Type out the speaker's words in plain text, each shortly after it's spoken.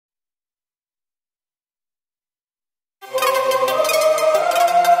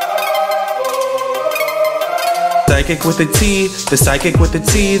psychic with a T, the psychic with a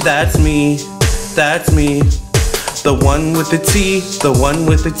T, that's me, that's me. The one with the T, the one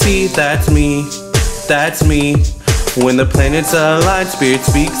with the T, that's me, that's me. When the planets align, spirit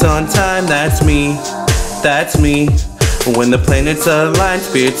speaks on time, that's me, that's me. When the planets align,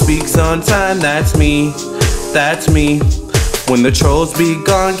 spirit speaks on time, that's me, that's me. When the trolls be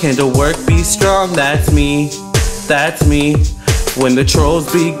gone, candle work be strong, that's me, that's me. When the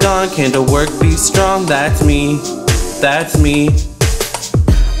trolls be gone, candle work be strong, that's me, that's me.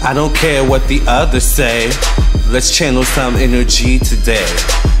 I don't care what the others say, let's channel some energy today.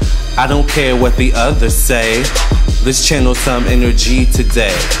 I don't care what the others say, let's channel some energy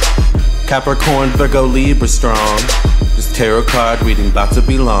today. Capricorn, Virgo, Libra strong, this tarot card reading about to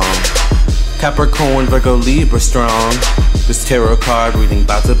be long. Capricorn, Virgo, Libra strong, this tarot card reading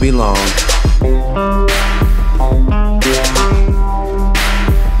about to be long.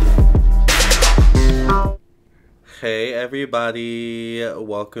 Hey everybody,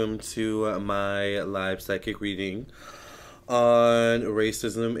 welcome to my live psychic reading on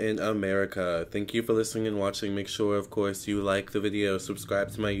racism in America. Thank you for listening and watching. Make sure, of course, you like the video,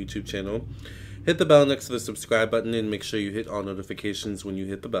 subscribe to my YouTube channel, hit the bell next to the subscribe button, and make sure you hit all notifications when you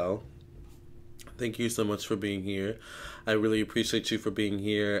hit the bell. Thank you so much for being here. I really appreciate you for being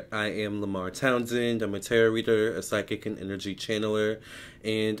here. I am Lamarr Townsend. I'm a tarot reader, a psychic and energy channeler,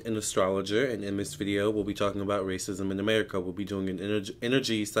 and an astrologer. And in this video, we'll be talking about racism in America. We'll be doing an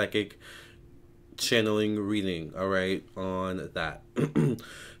energy psychic channeling reading, alright, on that.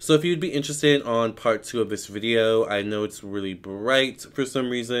 So if you'd be interested on part 2 of this video, I know it's really bright for some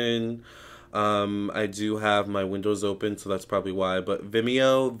reason. I do have my windows open, so that's probably why, but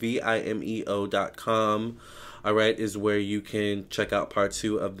Vimeo, Vimeo.com, alright, is where you can check out part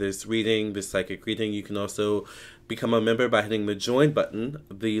 2 of this reading, this psychic reading. You can also become a member by hitting the join button.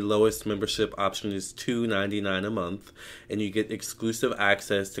 The lowest membership option is $2.99 a month, and you get exclusive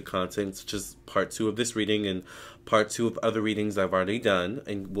access to content such as part 2 of this reading and part 2 of other readings I've already done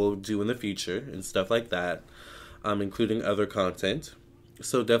and will do in the future and stuff like that, including other content.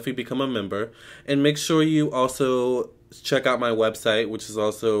 So definitely become a member, and make sure you also check out my website, which is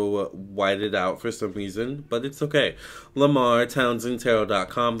also whited out for some reason, but it's okay.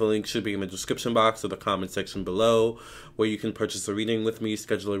 LamarrTownsendTarot.com. The link should be in the description box or the comment section below, where you can purchase a reading with me,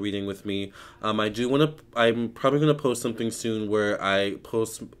 schedule a reading with me. I'm probably gonna post something soon where I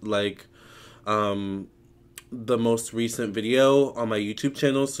post like the most recent video on my YouTube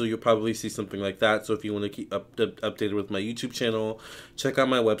channel, so you'll probably see something like that. So if you want to keep updated with my YouTube channel, check out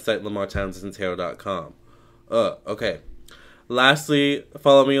my website, LamarrTownsendTarot.com. Okay. Lastly,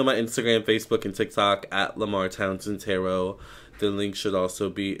 follow me on my Instagram, Facebook, and TikTok at Lamarr Townsend Tarot. The link should also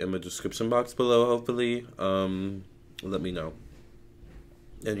be in the description box below, hopefully. Let me know.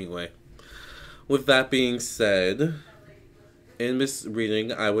 Anyway, with that being said, in this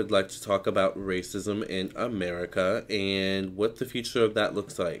reading, I would like to talk about racism in America and what the future of that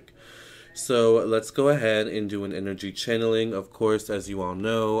looks like. So let's go ahead and do an energy channeling. Of course, as you all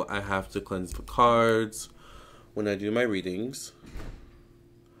know, I have to cleanse the cards when I do my readings.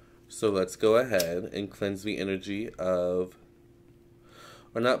 So let's go ahead and cleanse the energy of,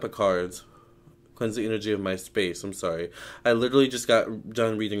 or not the cards, cleanse the energy of my space. I'm sorry. I literally just got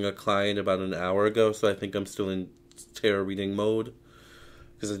done reading a client about an hour ago, so I think I'm still in tarot reading mode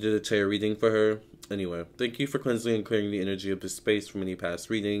because I did a tarot reading for her. Anyway, thank you for cleansing and clearing the energy of this space from any past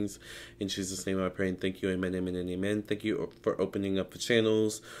readings. In Jesus' name I pray and thank you. Amen, amen, and amen. Thank you for opening up the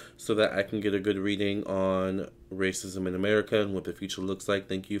channels so that I can get a good reading on racism in America and what the future looks like.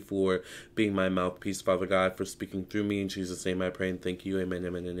 Thank you for being my mouthpiece, Father God, for speaking through me. In Jesus' name I pray and thank you. Amen,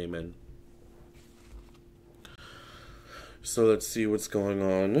 amen, and amen. So let's see what's going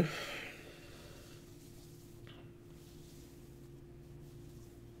on.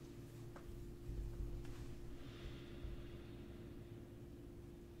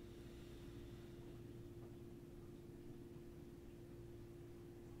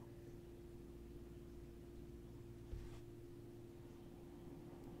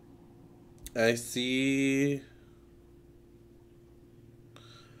 I see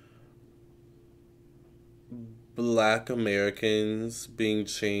Black Americans being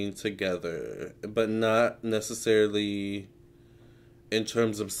chained together, but not necessarily in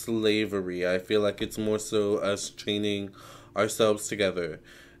terms of slavery. I feel like it's more so us chaining ourselves together.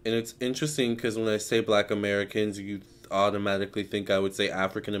 And it's interesting because when I say Black Americans, you automatically think I would say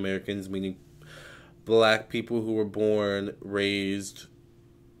African Americans, meaning Black people who were born, raised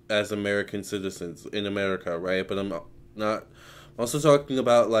as American citizens in America, right? But I'm also talking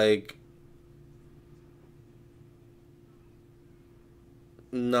about like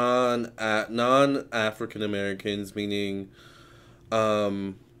non African Americans, meaning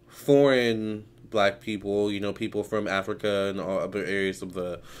foreign black people, people from Africa and all other areas of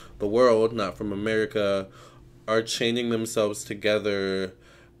the world, not from America, are chaining themselves together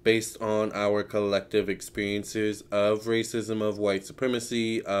based on our collective experiences of racism, of white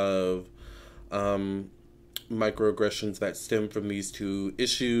supremacy, of um, microaggressions that stem from these two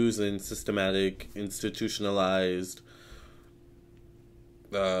issues and systematic, institutionalized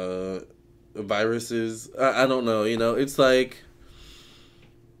uh, viruses. I don't know, it's like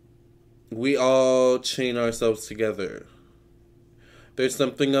we all chain ourselves together. There's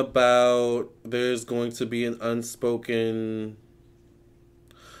something about there's going to be an unspoken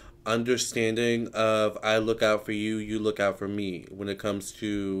understanding of I look out for you, you look out for me when it comes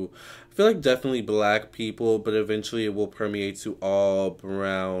to, I feel like definitely black people, but eventually it will permeate to all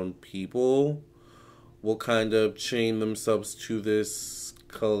brown people, will kind of chain themselves to this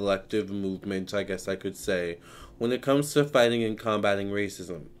collective movement, I guess I could say, when it comes to fighting and combating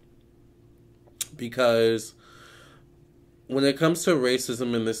racism. Because when it comes to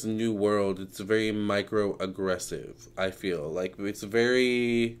racism in this new world, it's very microaggressive, I feel. Like, it's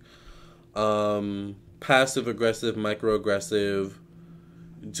very passive aggressive, microaggressive,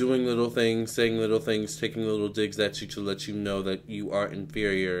 doing little things, saying little things, taking little digs at you to let you know that you are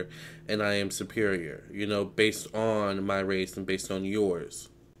inferior and I am superior, based on my race and based on your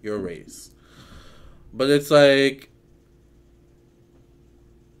race. But it's like,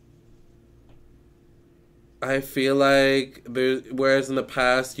 I feel like whereas in the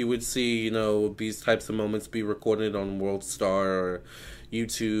past you would see, these types of moments be recorded on World Star or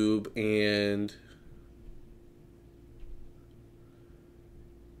YouTube, and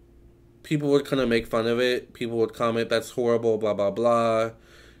people would kind of make fun of it. People would comment, that's horrible, blah, blah, blah.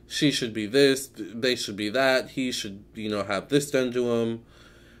 She should be this, they should be that, he should, have this done to him.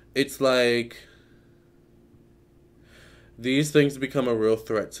 It's like these things become a real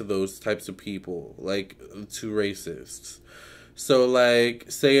threat to those types of people, like to racists. So,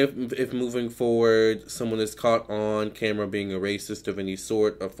 like, say if moving forward someone is caught on camera being a racist of any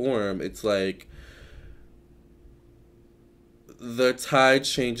sort or form, it's like the tide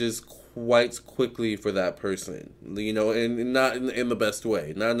changes quite quickly for that person, and not in the best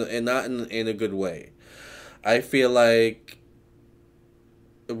way, not in a good way. I feel like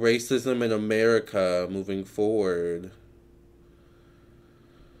racism in America moving forward,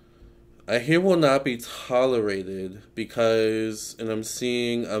 I hear, will not be tolerated because, and I'm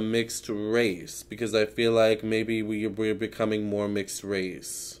seeing a mixed race, because I feel like maybe we're becoming more mixed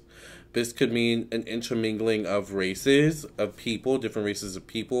race. This could mean an intermingling of races, of people, different races of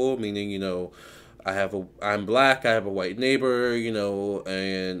people, meaning, I'm black, I have a white neighbor,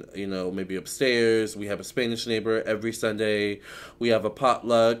 and, maybe upstairs we have a Spanish neighbor. Every Sunday we have a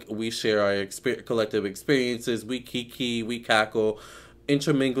potluck, we share our collective experiences, we kiki, we cackle,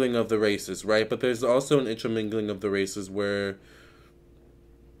 intermingling of the races, right? But there's also an intermingling of the races where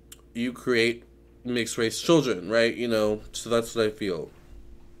you create mixed race children, right? So that's what I feel.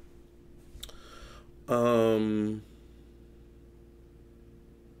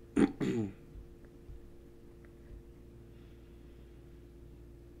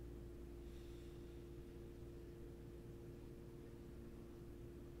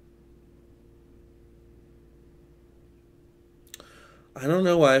 I don't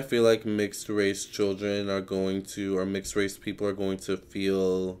know why I feel like mixed race children are going to, or mixed race people are going to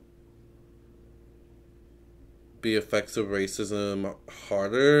feel the effects of racism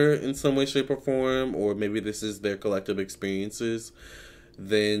harder in some way, shape, or form, or maybe this is their collective experiences,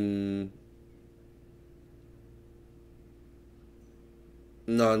 than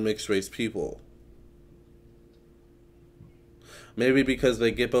non-mixed race people. Maybe because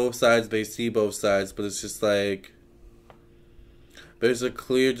they get both sides, they see both sides, but it's just like there's a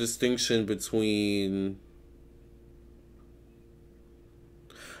clear distinction between,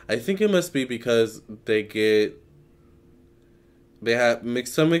 I think it must be because they have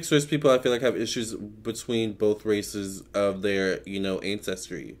some mixed race people, I feel like, have issues between both races of their,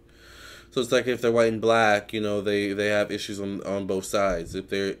 ancestry. So it's like if they're white and black, they have issues on both sides. If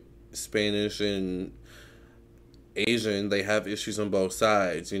they're Spanish and Asian, they have issues on both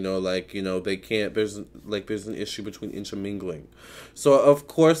sides, they can't, there's an issue between intermingling. So of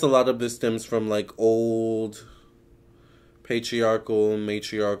course a lot of this stems from like old patriarchal,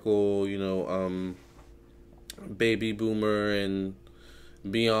 matriarchal, baby boomer and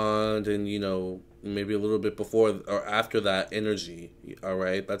beyond, and maybe a little bit before or after that energy. All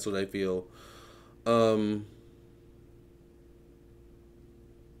right, that's what I feel.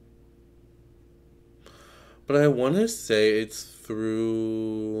 But I want to say it's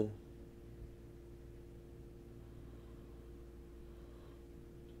through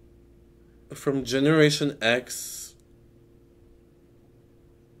from Generation X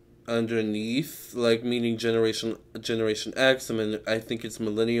underneath, like meaning Generation X, and then I think it's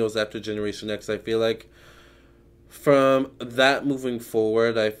millennials after Generation X. I feel like from that moving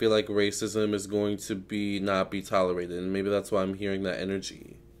forward, I feel like racism is going to be not be tolerated, and maybe that's why I'm hearing that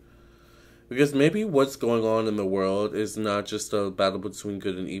energy. Because maybe what's going on in the world is not just a battle between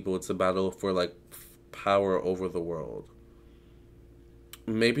good and evil; it's a battle for like power over the world.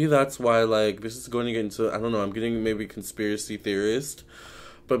 Maybe that's why, like, this is going to get into, I don't know, I'm getting maybe conspiracy theorist,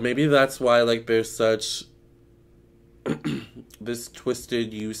 but maybe that's why, like, there's such this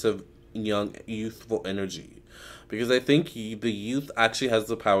twisted use of young, youthful energy. Because I think the youth actually has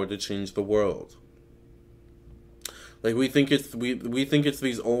the power to change the world. Like, we think it's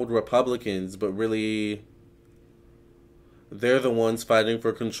these old Republicans, but really they're the ones fighting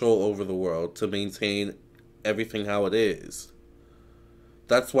for control over the world to maintain everything how it is.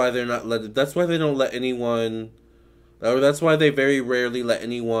 That's why they're not let. That's why they don't let anyone. Or that's why they very rarely let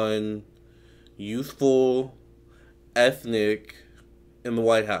anyone youthful, ethnic, in the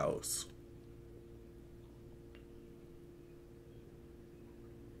White House.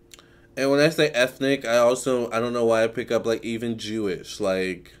 And when I say ethnic, I don't know why I pick up like even Jewish.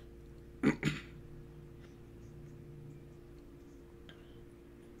 Like, I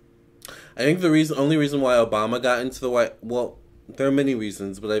think only reason why Obama got into the there are many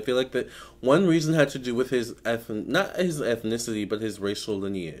reasons, but I feel like that one reason had to do with not his ethnicity, but his racial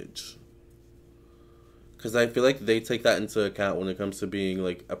lineage. Because I feel like they take that into account when it comes to being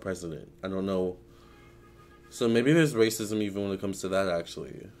like a president. I don't know. So maybe there's racism even when it comes to that,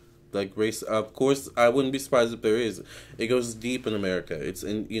 actually. Like race, of course, I wouldn't be surprised if there is. It goes deep in America. It's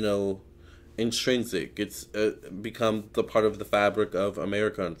intrinsic. It's become the part of the fabric of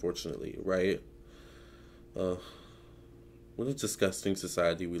America, unfortunately, right? What a disgusting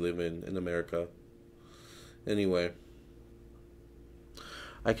society we live in America. Anyway,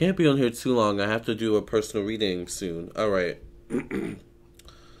 I can't be on here too long. I have to do a personal reading soon. All right.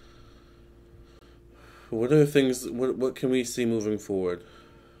 What are things? What can we see moving forward?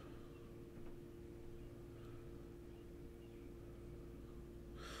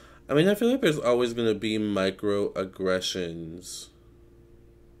 I mean, I feel like there's always going to be microaggressions.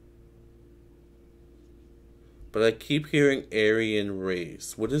 But I keep hearing Aryan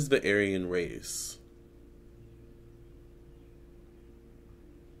race. What is the Aryan race?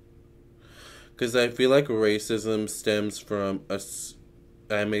 Because I feel like racism stems from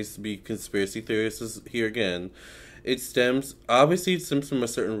I may be conspiracy theorist here again. Obviously it stems from a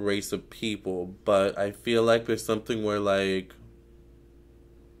certain race of people, but I feel like there's something where like,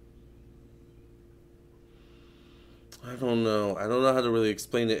 I don't know how to really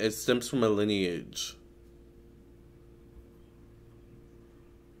explain it. It stems from a lineage.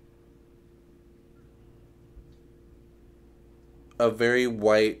 A very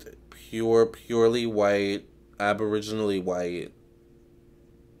white, purely white, aboriginally white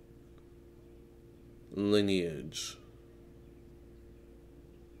lineage.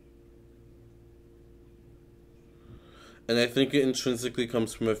 And I think it intrinsically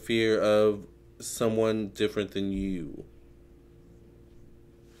comes from a fear of someone different than you.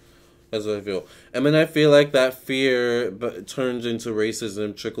 That's what I feel. And then I feel like that fear turns into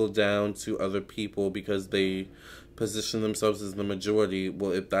racism, trickled down to other people because they position themselves as the majority.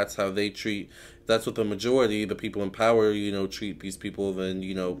 Well, if that's how they that's what the majority, the people in power, treat these people, then,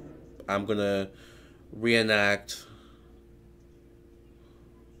 I'm going to reenact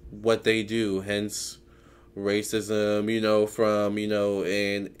what they do. Hence, racism, from,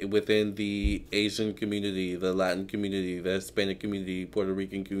 within the Asian community, the Latin community, the Hispanic community, Puerto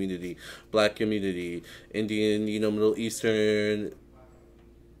Rican community, Black community, Indian, Middle Eastern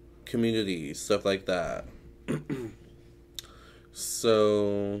community, stuff like that.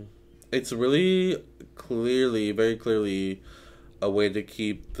 So, it's really very clearly, a way to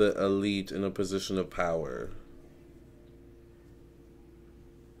keep the elite in a position of power.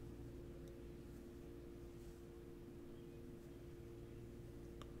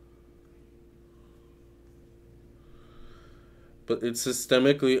 But it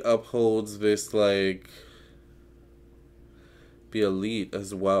systemically upholds this, like, the elite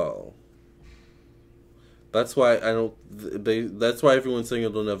as well. That's why that's why everyone's saying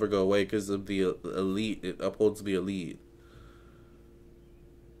it'll never go away, because of the elite. It upholds the elite.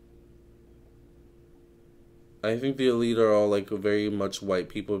 I think the elite are all, like, very much white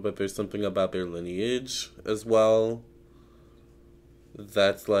people, but there's something about their lineage as well.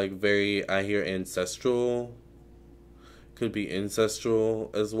 that's like very, I hear ancestral. Could be ancestral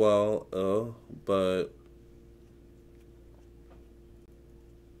as well. But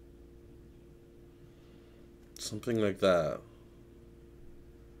something like that.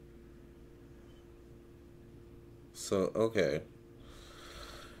 So, okay.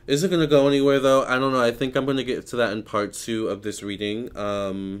 Is it gonna go anywhere though? I don't know. I think I'm gonna get to that in part two of this reading.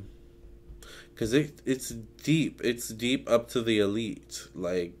 Because it's deep. It's deep up to the elite.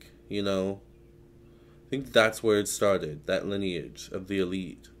 Like, I think that's where it started. That lineage of the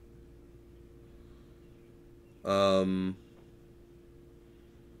elite. Um,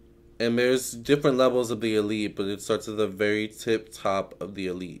 and there's different levels of the elite, but it starts at the very tip top of the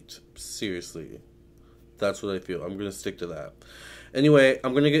elite. Seriously. That's what I feel. I'm gonna stick to that. Anyway,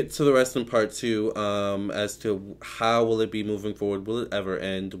 I'm gonna get to the rest in part two. As to how will it be moving forward? Will it ever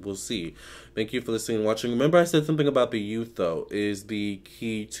end? We'll see. Thank you for listening and watching. Remember, I said something about the youth though is the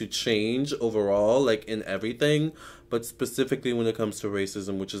key to change overall, like in everything, but specifically when it comes to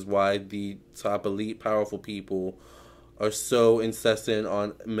racism, which is why the top elite, powerful people are so incessant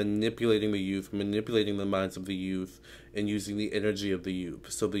on manipulating the youth, manipulating the minds of the youth, and using the energy of the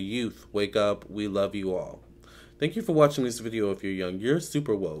youth. So the youth, wake up. We love you all. Thank you for watching this video if you're young. You're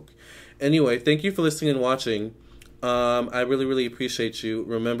super woke. Anyway, thank you for listening and watching. I really, really appreciate you.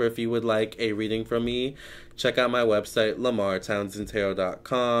 Remember, if you would like a reading from me, check out my website,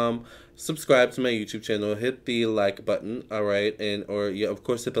 lamarrtownsendtarot.com. Subscribe to my YouTube channel. Hit the like button, all right? Yeah, of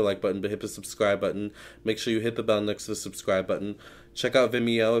course, hit the like button, but hit the subscribe button. Make sure you hit the bell next to the subscribe button. Check out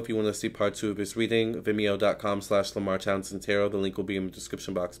Vimeo if you want to see part two of this reading. Vimeo.com/Lamarr Townsend Tarot. The link will be in the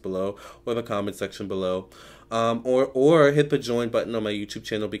description box below or the comment section below. Or hit the join button on my YouTube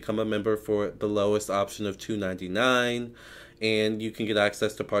channel. Become a member for the lowest option of $2.99, and you can get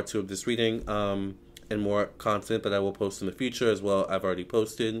access to part two of this reading. And more content that I will post in the future as well. I've already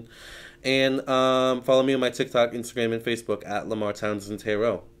posted. And follow me on my TikTok, Instagram, and Facebook at Lamarr Townsend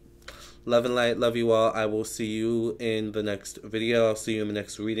Tarot. Love and light. Love you all. I will see you in the next video. I'll see you in the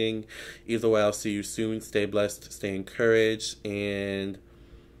next reading. Either way, I'll see you soon. Stay blessed. Stay encouraged. And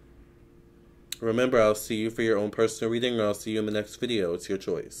remember, I'll see you for your own personal reading, or I'll see you in the next video. It's your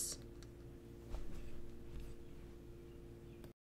choice.